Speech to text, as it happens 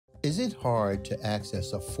Is it hard to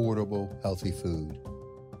access affordable, healthy food?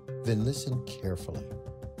 Then listen carefully.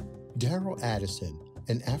 Daryl Addison,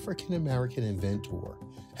 an African-American inventor,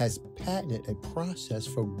 has patented a process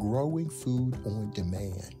for growing food on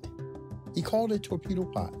demand. He called it Torpedo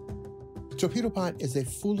Pot. Torpedo Pot is a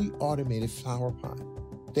fully automated flower pot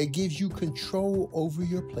that gives you control over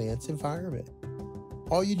your plant's environment.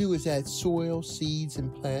 All you do is add soil, seeds,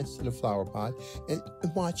 and plants to the flower pot and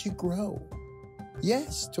watch it grow.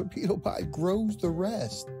 Yes, Torpedo Pot grows the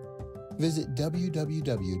rest. Visit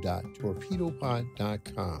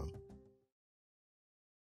www.torpedopot.com.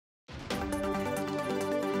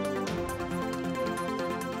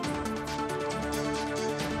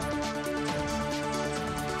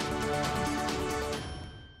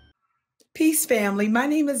 Peace, family. My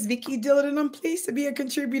name is Vicki Dillard, and I'm pleased to be a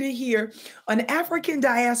contributor here on African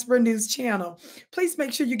Diaspora News Channel. Please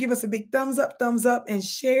make sure you give us a big thumbs up, and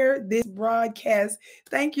share this broadcast.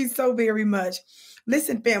 Thank you so very much.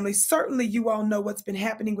 Listen, family, certainly you all know what's been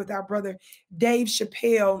happening with our brother Dave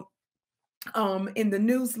Chappelle in the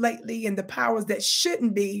news lately, and the powers that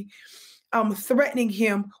shouldn't be threatening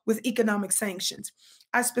him with economic sanctions.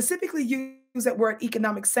 I specifically use that word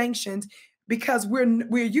economic sanctions because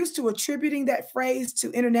we're used to attributing that phrase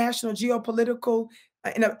to international geopolitical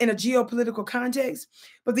in a geopolitical context,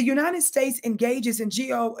 but the United States engages in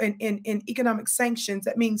economic sanctions.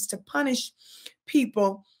 That means to punish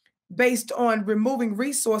people based on removing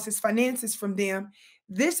resources, finances from them.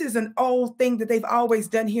 This is an old thing that they've always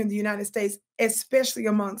done here in the United States, especially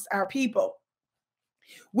amongst our people,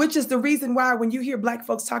 which is the reason why when you hear Black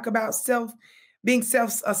folks talk about being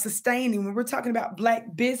self-sustaining, when we're talking about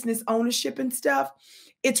Black business ownership and stuff,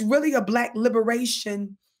 it's really a Black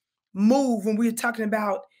liberation move when we're talking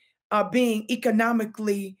about being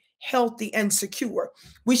economically healthy and secure.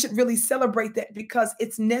 We should really celebrate that because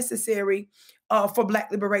it's necessary for Black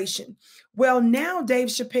liberation. Well, now Dave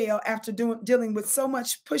Chappelle, after dealing with so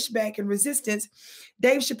much pushback and resistance,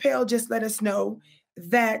 Dave Chappelle just let us know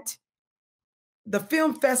that the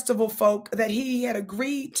film festival folk that he had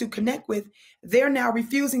agreed to connect with, they're now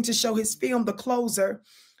refusing to show his film, The Closer,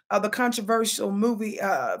 the controversial movie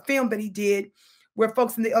film that he did, where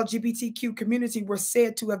folks in the LGBTQ community were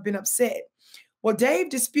said to have been upset. Well, Dave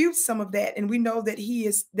disputes some of that, and we know that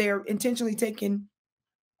they're intentionally taking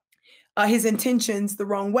his intentions the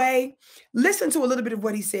wrong way. Listen to a little bit of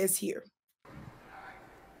what he says here.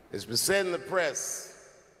 It's been said in the press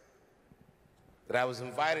that I was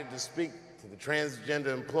invited to speak to the transgender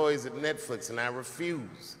employees at Netflix, and I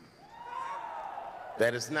refuse.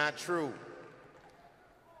 That is not true.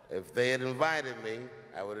 If they had invited me,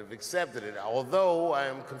 I would have accepted it, although I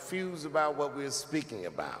am confused about what we are speaking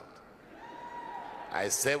about. I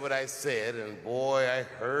said what I said, and boy, I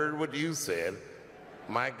heard what you said.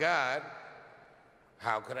 My God,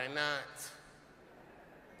 how could I not?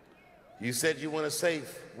 You said you want a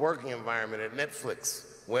safe working environment at Netflix.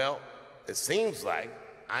 Well, it seems like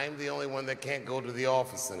I'm the only one that can't go to the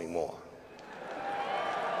office anymore.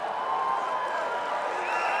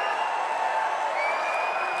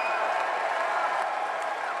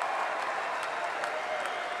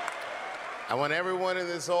 I want everyone in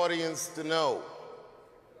this audience to know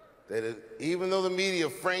that even though the media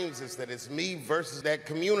frames this, that it's me versus that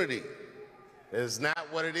community, that is not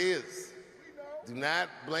what it is. Do not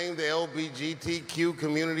blame the LGBTQ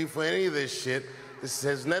community for any of this shit. This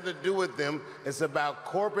has nothing to do with them. It's about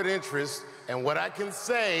corporate interests and what I can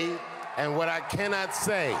say and what I cannot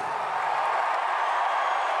say.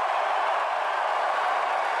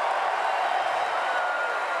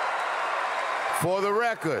 For the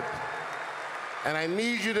record, and I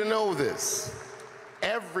need you to know this,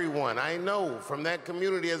 everyone I know from that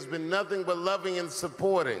community has been nothing but loving and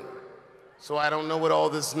supporting. So I don't know what all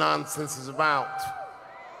this nonsense is about.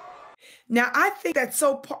 Now, I think that's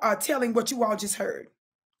so telling what you all just heard.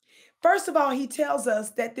 First of all, he tells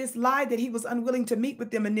us that this lie that he was unwilling to meet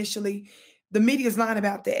with them initially, the media is lying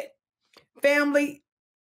about that. Family,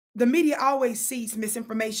 the media always sees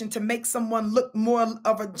misinformation to make someone look more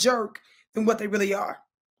of a jerk than what they really are.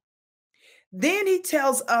 Then he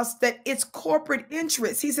tells us that it's corporate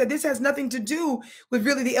interests. He said this has nothing to do with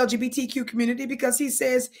really the LGBTQ community because he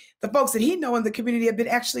says the folks that he knows in the community have been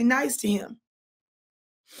actually nice to him.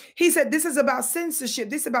 He said this is about censorship.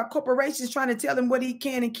 This is about corporations trying to tell him what he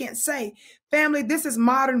can and can't say. Family, this is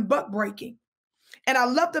modern buck breaking. And I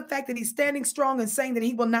love the fact that he's standing strong and saying that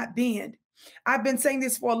he will not bend. I've been saying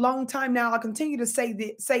this for a long time now. I'll continue to say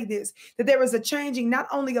this, that there is a changing not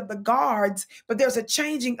only of the guards, but there's a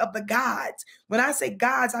changing of the gods. When I say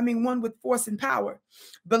gods, I mean one with force and power.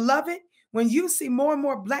 Beloved, when you see more and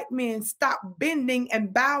more Black men stop bending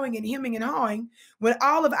and bowing and hemming and hawing, when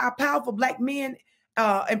all of our powerful Black men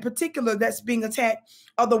in particular that's being attacked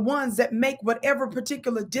are the ones that make whatever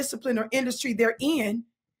particular discipline or industry they're in,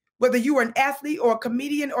 whether you are an athlete or a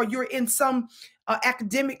comedian or you're in some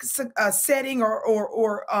academic setting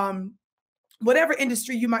or whatever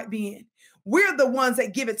industry you might be in, we're the ones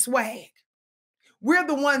that give it swag. We're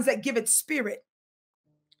the ones that give it spirit.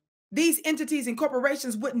 These entities and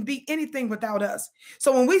corporations wouldn't be anything without us.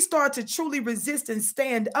 So when we start to truly resist and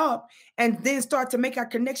stand up and then start to make our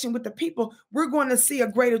connection with the people, we're going to see a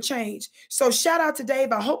greater change. So shout out to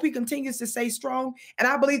Dave. I hope he continues to stay strong. And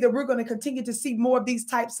I believe that we're going to continue to see more of these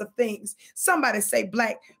types of things. Somebody say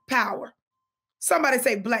Black power. Somebody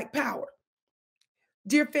say Black power.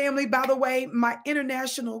 Dear family, by the way, my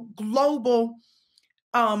international global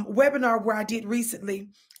webinar where I did recently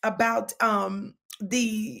about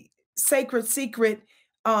the sacred secret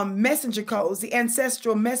messenger codes, the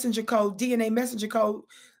ancestral messenger code, DNA messenger code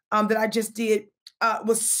that I just did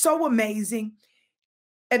was so amazing.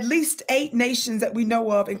 At least 8 nations that we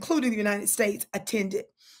know of, including the United States, attended.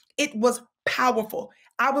 It was powerful.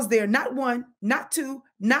 I was there not 1, not 2,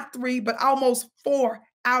 not 3, but almost 4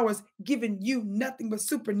 hours giving you nothing but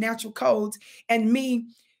supernatural codes, and me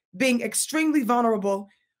being extremely vulnerable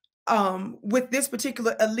with this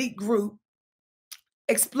particular elite group,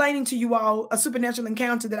 explaining to you all a supernatural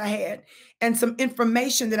encounter that I had and some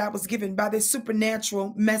information that I was given by this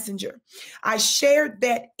supernatural messenger. I shared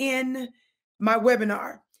that in my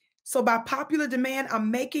webinar. So by popular demand,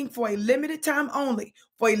 I'm making for a limited time only,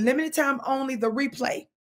 the replay.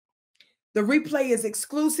 The replay is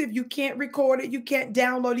exclusive. You can't record it. You can't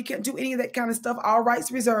download. You can't do any of that kind of stuff. All rights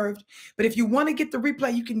reserved. But if you want to get the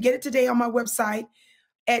replay, you can get it today on my website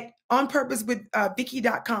at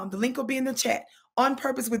onpurposewithvicky.com. The link will be in the chat.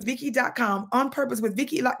 onpurposewithvicky.com.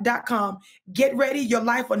 onpurposewithvicky.com. Get ready. Your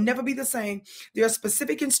life will never be the same. There are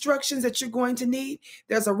specific instructions that you're going to need.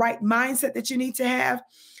 There's a right mindset that you need to have.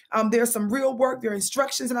 There's some real work. There are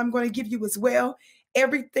instructions that I'm going to give you as well.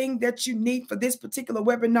 Everything that you need for this particular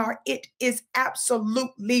webinar. It is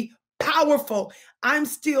absolutely powerful. I'm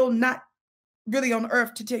still not really on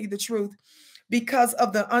earth, to tell you the truth, because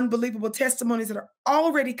of the unbelievable testimonies that are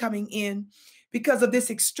already coming in because of this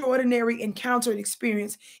extraordinary encounter and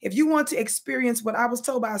experience. If you want to experience what I was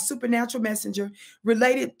told by a supernatural messenger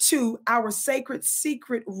related to our sacred,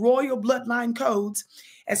 secret, royal bloodline codes,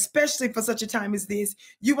 especially for such a time as this,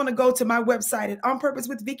 you want to go to my website at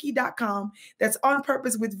onpurposewithvicky.com. That's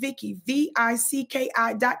onpurposewithvicky,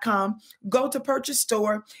 VICKI.com. Go to purchase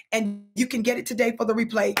store and you can get it today for the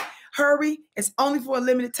replay. Hurry. It's only for a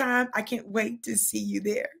limited time. I can't wait to see you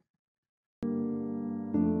there.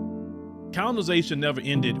 Colonization never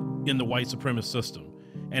ended in the white supremacist system.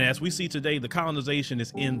 And as we see today, the colonization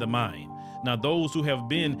is in the mind. Now, those who have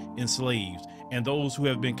been enslaved and those who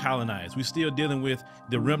have been colonized, we're still dealing with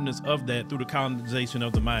the remnants of that through the colonization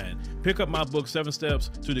of the mind. Pick up my book, 7 Steps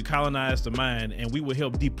to Decolonize the Mind, and we will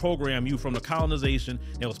help deprogram you from the colonization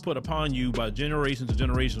that was put upon you by generations and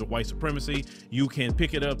generations of white supremacy. You can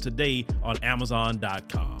pick it up today on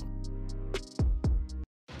Amazon.com.